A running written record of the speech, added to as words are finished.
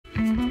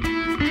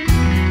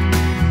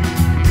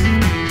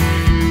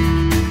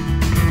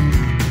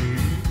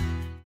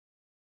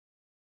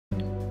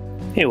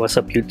Hey, what's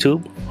up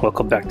YouTube?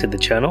 Welcome back to the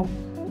channel.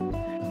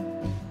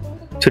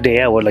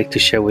 Today I would like to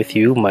share with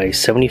you my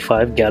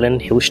 75-gallon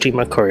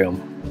Hillstream Aquarium.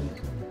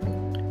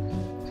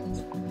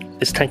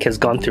 This tank has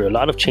gone through a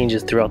lot of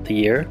changes throughout the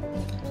year,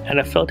 and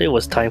I felt it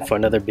was time for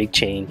another big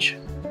change.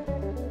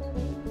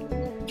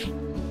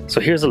 So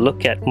here's a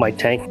look at my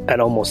tank at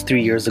almost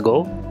 3 years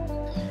ago,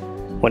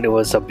 when it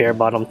was a bare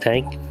bottom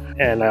tank,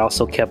 and I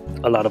also kept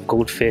a lot of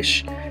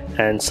goldfish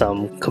and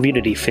some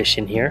community fish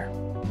in here.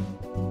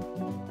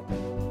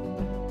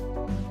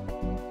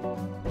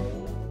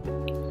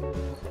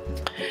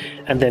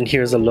 And then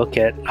here's a look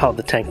at how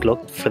the tank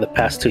looked for the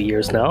past 2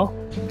 years now.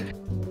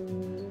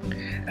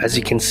 As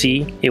you can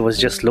see, it was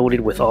just loaded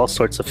with all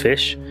sorts of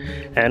fish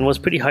and was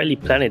pretty highly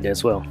planted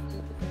as well.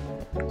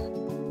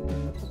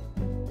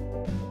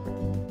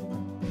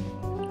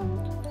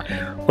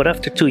 But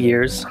after 2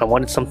 years, I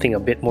wanted something a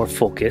bit more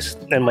focused,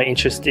 and my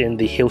interest in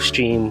the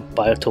Hillstream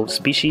biotope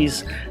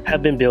species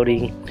have been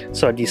building,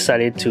 so I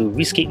decided to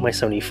rescape my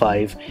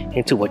 75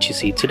 into what you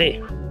see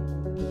today.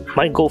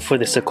 My goal for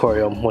this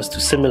aquarium was to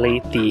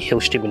simulate the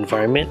Hillstream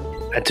environment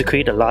and to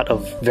create a lot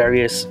of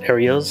various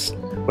areas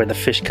where the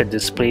fish could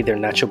display their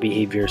natural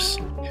behaviors.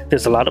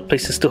 There's a lot of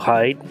places to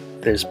hide,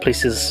 there's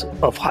places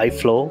of high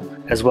flow,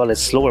 as well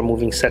as slower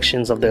moving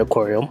sections of the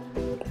aquarium.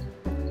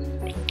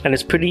 And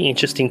it's pretty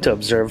interesting to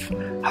observe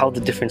how the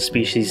different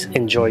species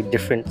enjoy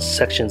different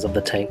sections of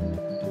the tank.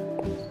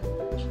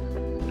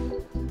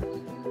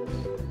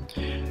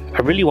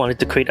 I really wanted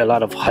to create a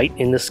lot of height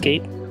in the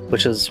scape,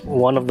 which is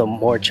one of the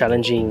more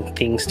challenging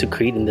things to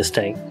create in this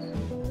tank.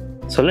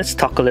 So let's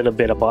talk a little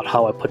bit about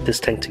how I put this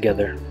tank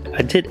together.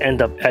 I did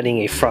end up adding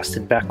a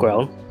frosted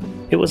background.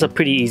 It was a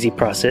pretty easy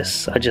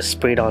process. I just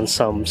sprayed on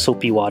some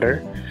soapy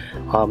water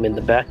in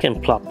the back and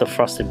plopped the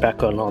frosted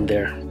background on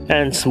there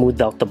and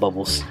smoothed out the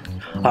bubbles.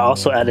 I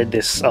also added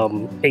this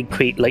egg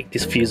crate light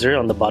diffuser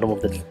on the bottom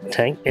of the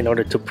tank in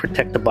order to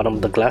protect the bottom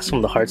of the glass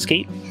from the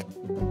hardscape.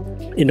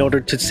 In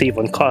order to save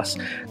on cost,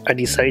 I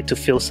decided to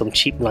fill some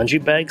cheap laundry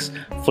bags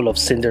full of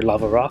cinder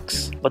lava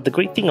rocks. But the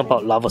great thing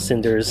about lava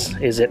cinders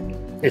is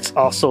it's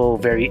also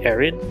very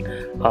arid,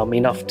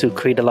 enough to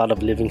create a lot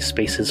of living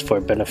spaces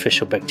for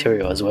beneficial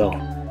bacteria as well.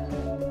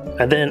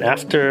 And then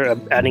after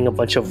adding a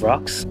bunch of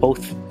rocks,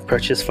 both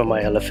purchased from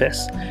my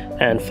LFS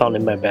and found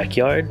in my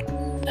backyard,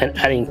 and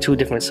adding 2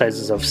 different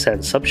sizes of sand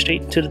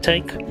substrate to the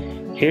tank,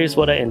 here's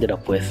what I ended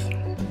up with.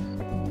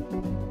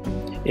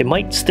 It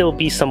might still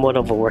be somewhat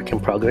of a work in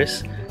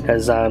progress,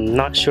 as I'm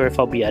not sure if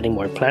I'll be adding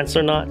more plants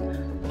or not,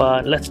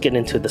 but let's get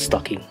into the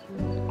stocking.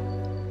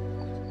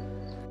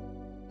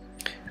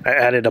 I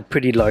added a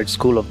pretty large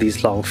school of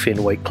these long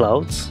fin white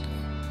clouds.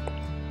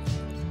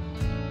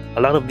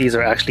 A lot of these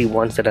are actually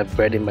ones that I've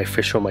bred in my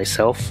fish room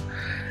myself,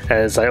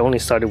 as I only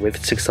started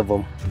with 6 of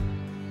them.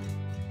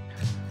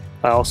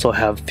 I also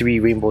have 3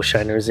 rainbow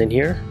shiners in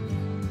here,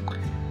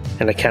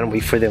 and I can't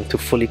wait for them to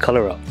fully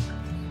color up.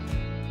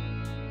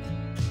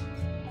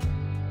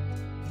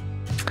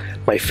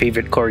 My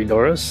favorite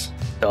Corydoras,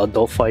 the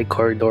Adolphi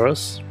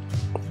Corydoras.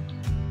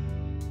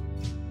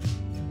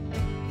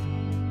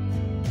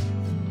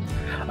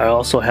 I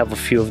also have a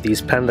few of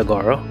these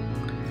Pandagora.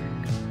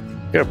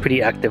 They're a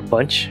pretty active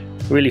bunch,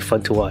 really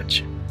fun to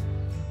watch.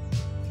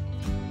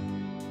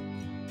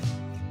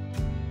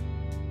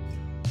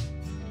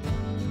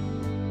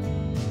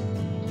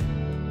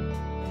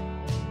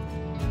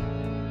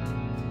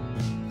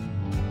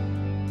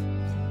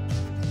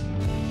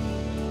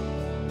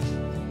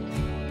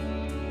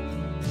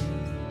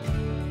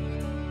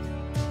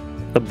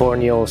 The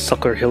Borneo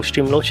sucker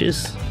Hillstream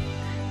loaches.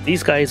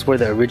 These guys were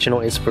the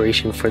original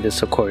inspiration for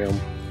this aquarium.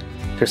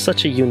 They're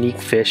such a unique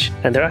fish,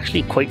 and they're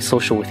actually quite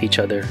social with each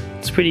other.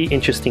 It's pretty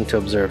interesting to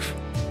observe.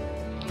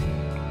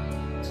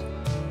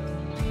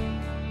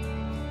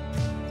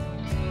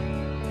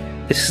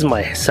 This is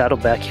my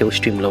saddleback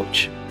Hillstream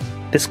loach.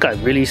 This guy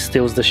really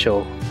steals the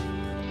show.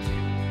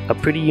 A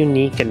pretty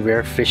unique and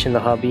rare fish in the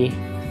hobby,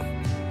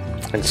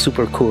 and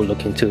super cool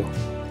looking too.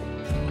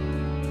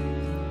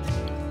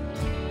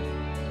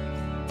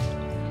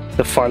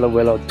 The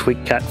Farlawello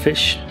twig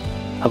catfish.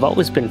 I've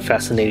always been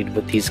fascinated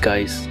with these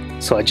guys,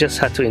 so I just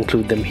had to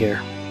include them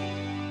here.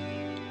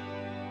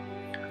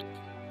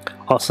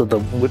 Also the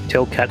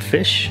whiptail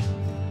catfish.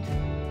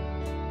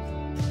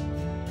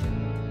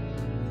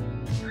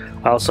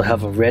 I also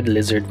have a red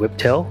lizard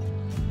whiptail.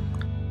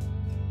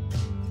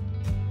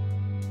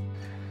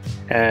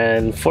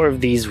 And 4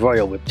 of these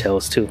royal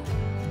whiptails too.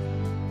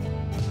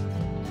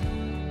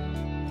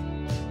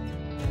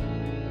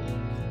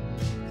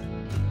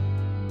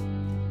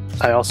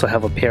 I also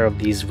have a pair of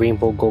these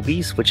rainbow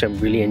gobies, which I'm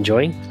really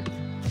enjoying.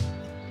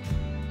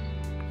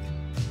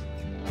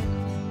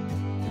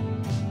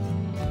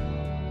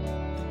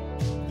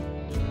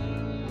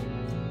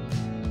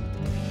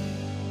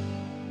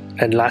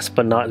 And last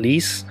but not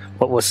least,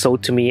 what was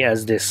sold to me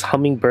as this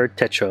hummingbird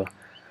tetra.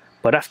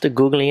 But after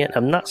googling it,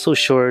 I'm not so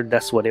sure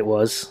that's what it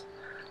was.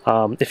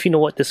 If you know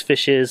what this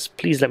fish is,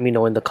 please let me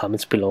know in the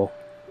comments below.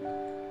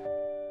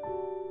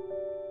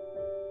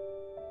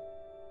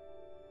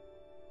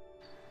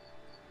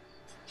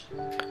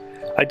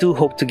 I do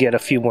hope to get a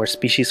few more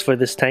species for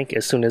this tank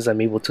as soon as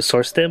I'm able to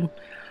source them.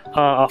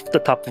 Off the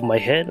top of my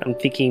head, I'm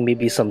thinking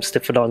maybe some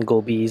Stiphodon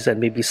gobies and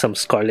maybe some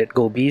scarlet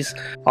gobies,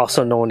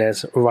 also known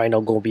as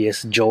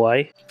Rhinogobius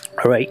joai.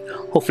 Alright,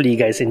 hopefully you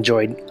guys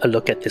enjoyed a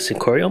look at this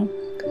aquarium.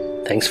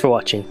 Thanks for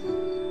watching.